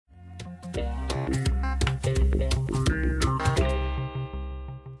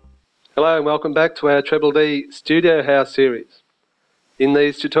Hello and welcome back to our TreblD Studio House series. In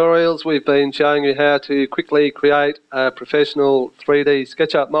these tutorials we've been showing you how to quickly create a professional 3D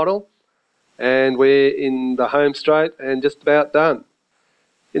SketchUp model, and we're in the home straight and just about done.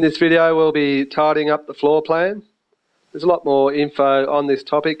 In this video we'll be tidying up the floor plan. There's a lot more info on this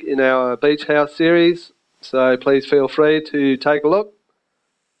topic in our beach house series, so please feel free to take a look.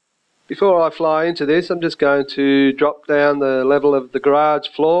 Before I fly into this, I'm just going to drop down the level of the garage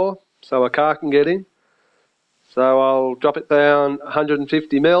floor so a car can get in. So I'll drop it down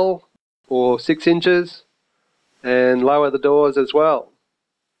 150mm or 6 inches and lower the doors as well.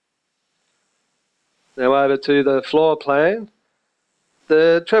 Now over to the floor plan.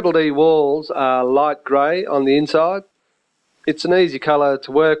 The TreblD walls are light grey on the inside. It's an easy colour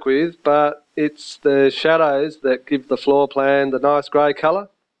to work with, but it's the shadows that give the floor plan the nice grey colour.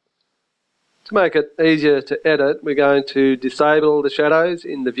 To make it easier to edit, we're going to disable the shadows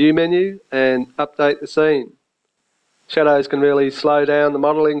in the view menu and update the scene. Shadows can really slow down the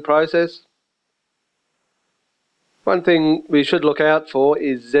modelling process. One thing we should look out for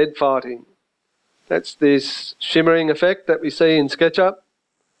is Zfighting. That's this shimmering effect that we see in SketchUp.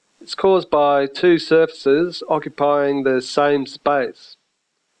 It's caused by two surfaces occupying the same space.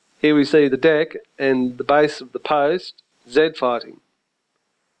 Here we see the deck and the base of the post Zfighting.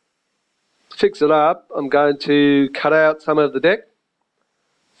 To fix it up, I'm going to cut out some of the deck.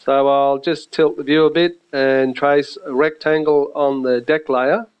 So I'll just tilt the view a bit and trace a rectangle on the deck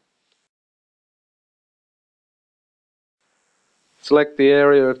layer. Select the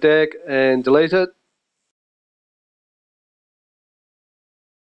area of deck and delete it.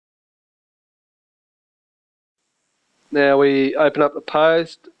 Now we open up the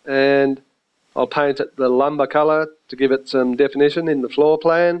post and I'll paint it the lumber colour to give it some definition in the floor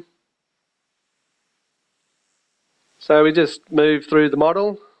plan. So we just move through the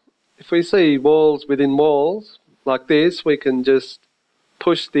model. If we see walls within walls like this, we can just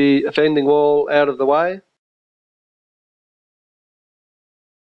push the offending wall out of the way.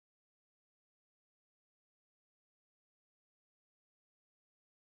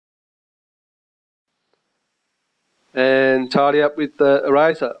 And tidy up with the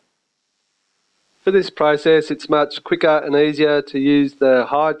eraser. For this process it's much quicker and easier to use the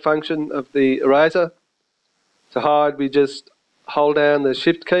hide function of the eraser. To hide, we just hold down the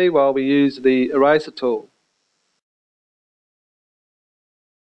shift key while we use the eraser tool.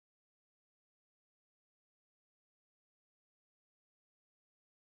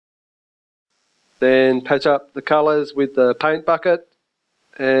 Then patch up the colours with the paint bucket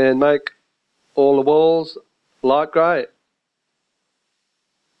and make all the walls light grey.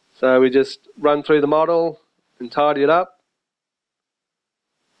 So we just run through the model and tidy it up.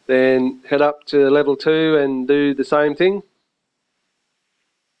 Then head up to level 2 and do the same thing.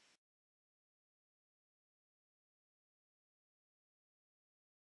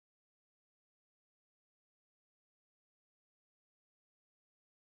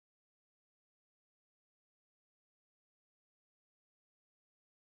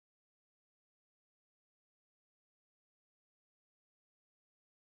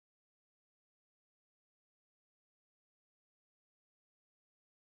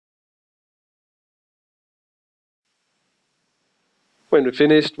 When we're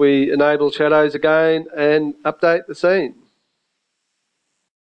finished, we enable shadows again and update the scene.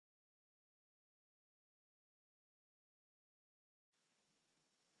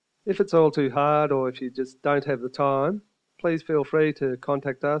 If it's all too hard or if you just don't have the time, please feel free to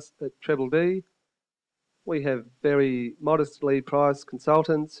contact us at TreblD. We have very modestly priced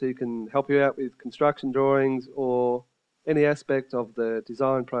consultants who can help you out with construction drawings or any aspect of the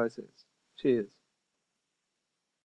design process. Cheers.